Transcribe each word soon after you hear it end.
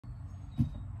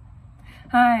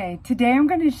Hi, today I'm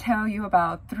going to tell you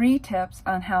about 3 tips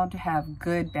on how to have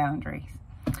good boundaries.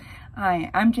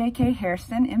 Hi, I'm J.K.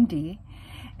 Hairston, MD,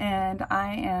 and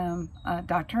I am a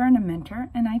doctor and a mentor,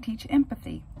 and I teach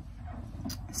empathy.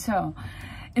 So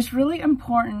it's really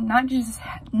important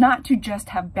not to just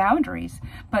have boundaries,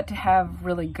 but to have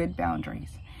really good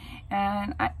boundaries.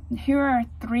 And here are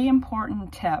 3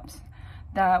 important tips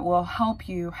that will help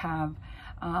you have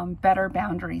better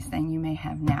boundaries than you may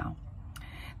have now.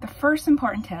 The first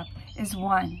important tip is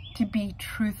 1, to be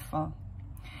truthful.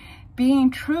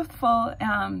 Being truthful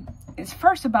is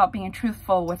first about being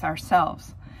truthful with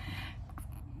ourselves.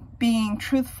 Being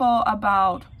truthful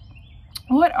about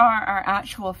what are our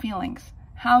actual feelings.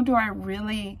 How do I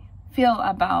really feel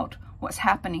about what's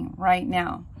happening right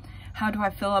now? How do I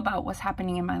feel about what's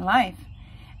happening in my life?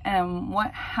 And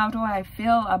how do I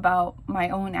feel about my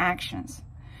own actions?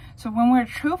 So when we're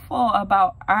truthful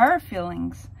about our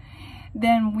feelings,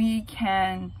 then we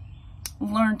can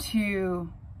learn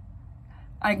to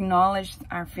acknowledge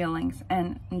our feelings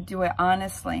and do it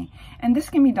honestly. And this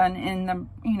can be done in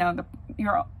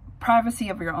your privacy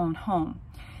of your own home.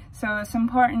 So it's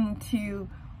important to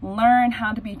learn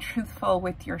how to be truthful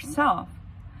with yourself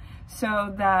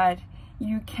so that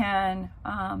you can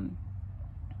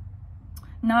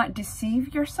not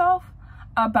deceive yourself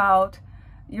about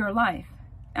your life.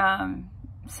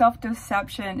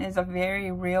 Self-deception is a very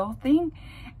real thing,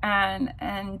 and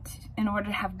in order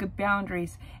to have good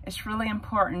boundaries, it's really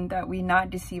important that we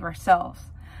not deceive ourselves,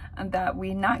 and that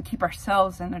we not keep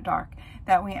ourselves in the dark,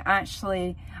 that we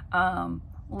actually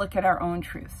look at our own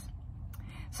truths.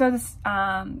 So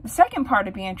the second part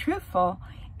of being truthful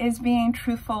is being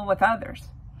truthful with others.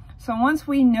 So once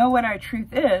we know what our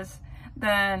truth is,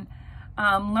 then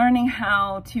learning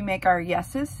how to make our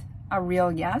yeses a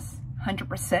real yes,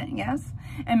 100% yes,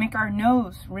 and make our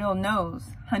no's real no's,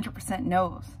 100%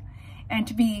 no's, and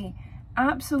to be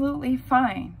absolutely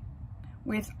fine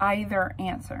with either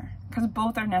answer, because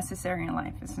both are necessary in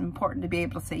life. It's important to be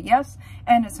able to say yes,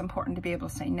 and it's important to be able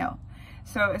to say no.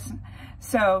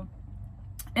 So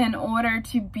in order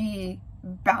to be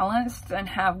balanced and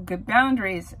have good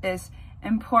boundaries, it's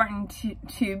important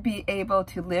to be able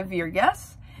to live your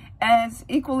yes as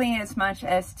equally as much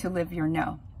as to live your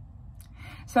no.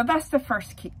 So that's the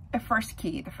first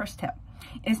tip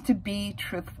is to be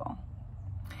truthful.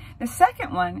 The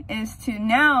second one is to,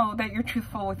 now that you're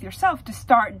truthful with yourself, to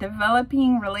start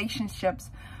developing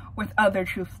relationships with other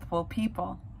truthful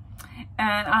people.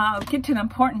 And I'll get to the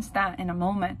importance of that in a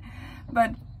moment.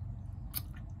 But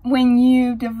when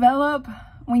you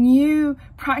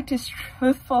practice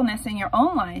truthfulness in your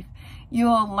own life,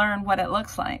 you'll learn what it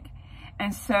looks like.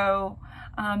 And so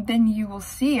then you will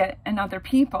see it in other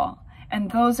people. And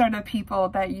those are the people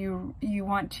that you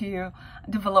want to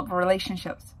develop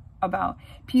relationships about.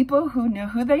 People who know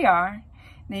who they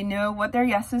know what their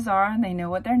yeses are, and they know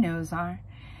what their nos are.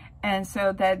 And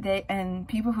so and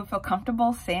people who feel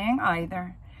comfortable saying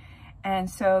either. And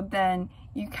so then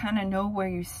you kind of know where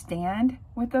you stand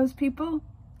with those people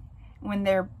when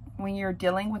you're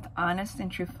dealing with honest and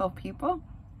truthful people.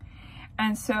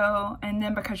 And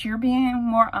then because you're being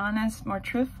more honest, more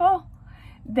truthful,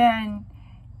 then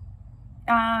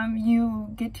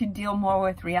you get to deal more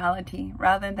with reality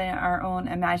rather than our own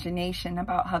imagination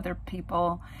about other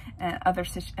people and other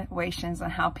situations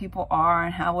and how people are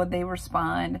and how would they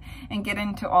respond, and get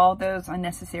into all those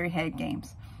unnecessary head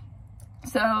games.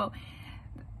 So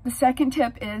the second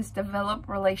tip is develop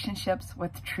relationships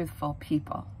with truthful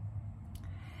people.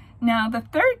 Now the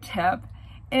third tip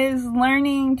is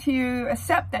learning to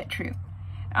accept that truth,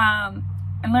 and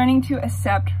learning to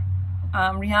accept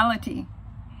reality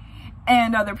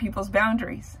and other people's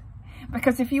boundaries.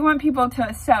 Because if you want people to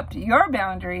accept your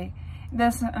boundary,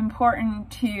 it's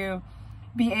important to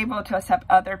be able to accept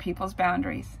other people's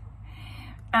boundaries.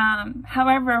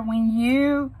 However, when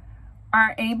you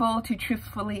are able to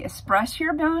truthfully express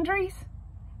your boundaries,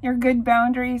 your good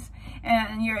boundaries,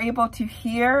 and you're able to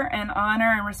hear and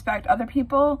honor and respect other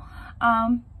people's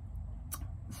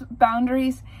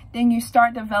boundaries, then you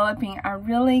start developing a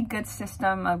really good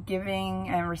system of giving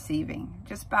and receiving,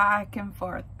 just back and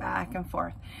forth,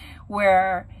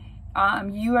 where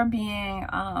you are being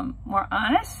more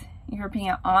honest, you're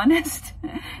being honest,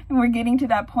 and we're getting to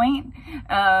that point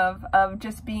of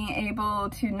just being able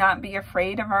to not be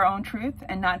afraid of our own truth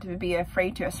and not to be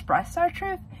afraid to express our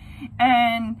truth,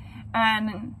 and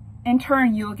in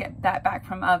turn you'll get that back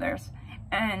from others.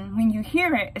 And when you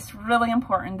hear it, it's really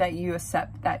important that you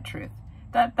accept that truth,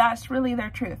 that that's really their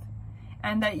truth,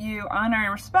 and that you honor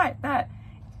and respect that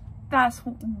that's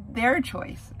their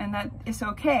choice, and that it's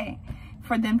okay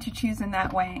for them to choose in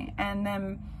that way. And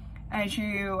then as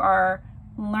you are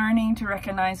learning to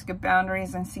recognize good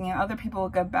boundaries and seeing other people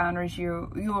with good boundaries, you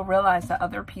will realize that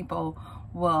other people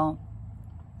will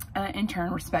in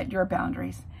turn respect your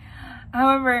boundaries.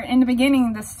 However, in the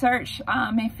beginning, the search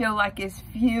may feel like it's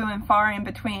few and far in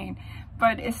between,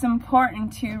 but it's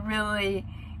important to really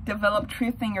develop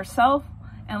truth in yourself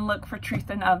and look for truth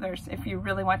in others if you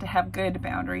really want to have good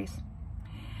boundaries,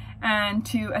 and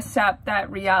to accept that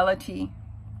reality,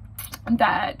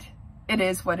 that it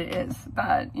is what it is,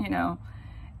 that, you know,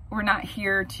 we're not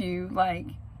here to like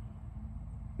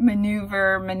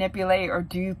maneuver, manipulate, or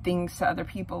do things to other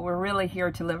people. We're really here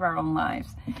to live our own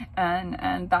lives,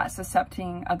 and that's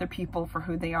accepting other people for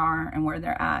who they are and where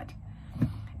they're at.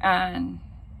 And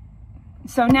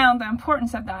so now the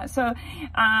importance of that. So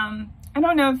I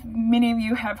don't know if many of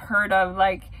you have heard of,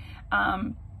 like,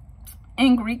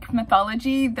 in Greek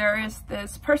mythology, there is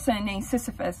this person named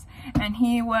Sisyphus, and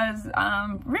he was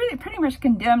really pretty much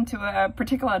condemned to a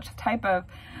particular type of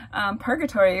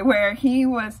purgatory, where he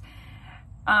was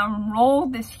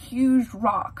rolled this huge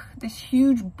rock, this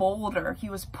huge boulder. He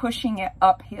was pushing it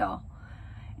uphill,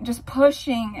 just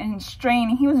pushing and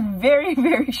straining. He was very,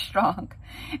 very strong.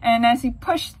 And as he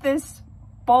pushed this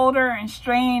boulder and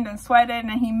strained and sweated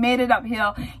and he made it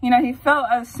uphill, you know, he felt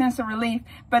a sense of relief,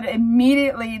 but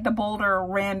immediately the boulder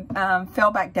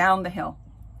fell back down the hill.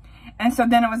 And so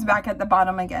then it was back at the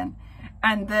bottom again.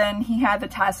 And then he had the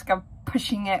task of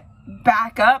pushing it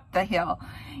back up the hill,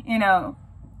 you know,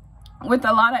 with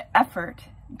a lot of effort,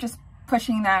 just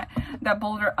pushing that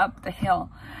boulder up the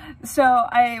hill. So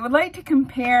I would like to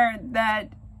compare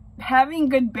that having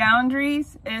good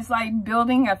boundaries is like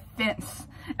building a fence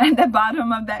at the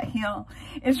bottom of that hill.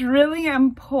 It's really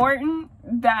important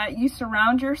that you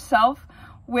surround yourself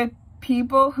with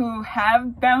people who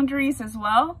have boundaries as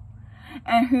well,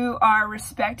 and who are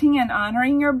respecting and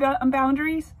honoring your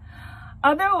boundaries.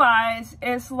 Otherwise,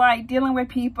 it's like dealing with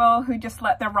people who just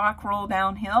let the rock roll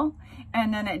downhill,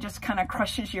 and then it just kind of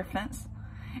crushes your fence.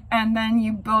 And then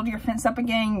you build your fence up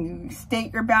again, you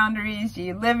state your boundaries,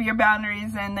 you live your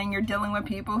boundaries, and then you're dealing with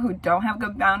people who don't have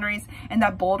good boundaries, and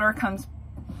that boulder comes,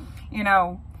 you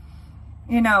know,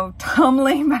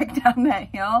 tumbling back down that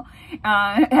hill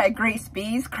at great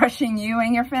speeds, crushing you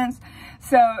and your fence.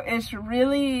 So it's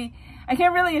really, I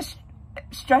can't really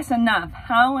stress enough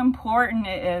how important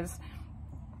it is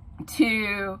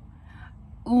to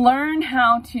learn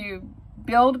how to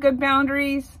build good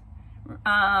boundaries,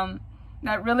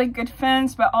 that really good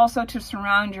fence, but also to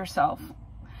surround yourself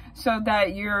so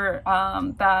that you're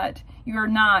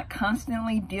not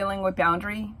constantly dealing with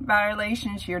boundary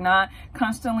violations. You're not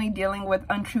constantly dealing with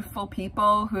untruthful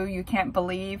people who you can't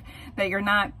believe, that you're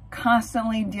not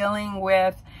constantly dealing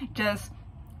with just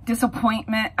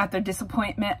disappointment after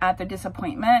disappointment after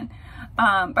disappointment,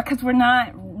 because we're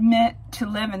not meant to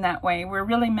live in that way. We're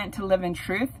really meant to live in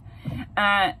truth.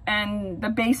 And the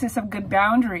basis of good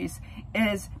boundaries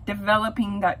is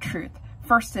developing that truth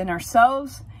first in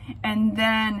ourselves, and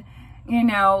then, you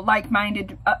know,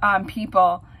 like-minded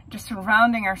people, just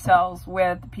surrounding ourselves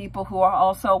with people who are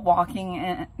also walking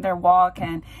in their walk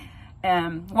and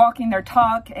walking their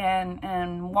talk,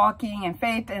 and walking in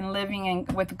faith and living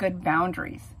with good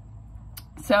boundaries.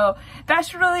 So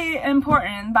that's really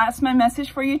important. That's my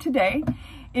message for you today.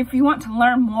 If you want to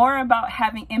learn more about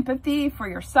having empathy for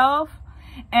yourself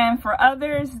and for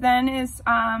others, then is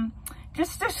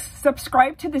just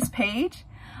subscribe to this page.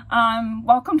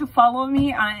 Welcome to follow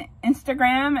me on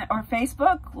Instagram or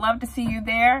Facebook. Love to see you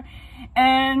there.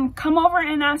 And come over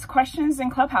and ask questions in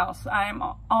Clubhouse. I'm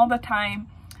all the time,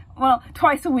 well,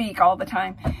 twice a week, all the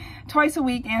time. Twice a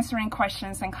week answering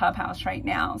questions in Clubhouse right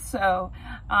now. So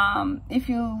if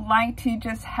you like to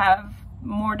just have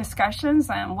more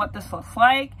discussions on what this looks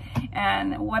like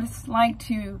and what it's like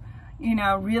to, you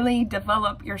know, really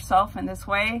develop yourself in this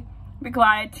way, I'd be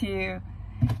glad to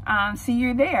see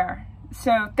you there.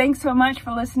 So thanks so much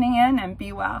for listening in, and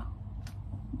be well.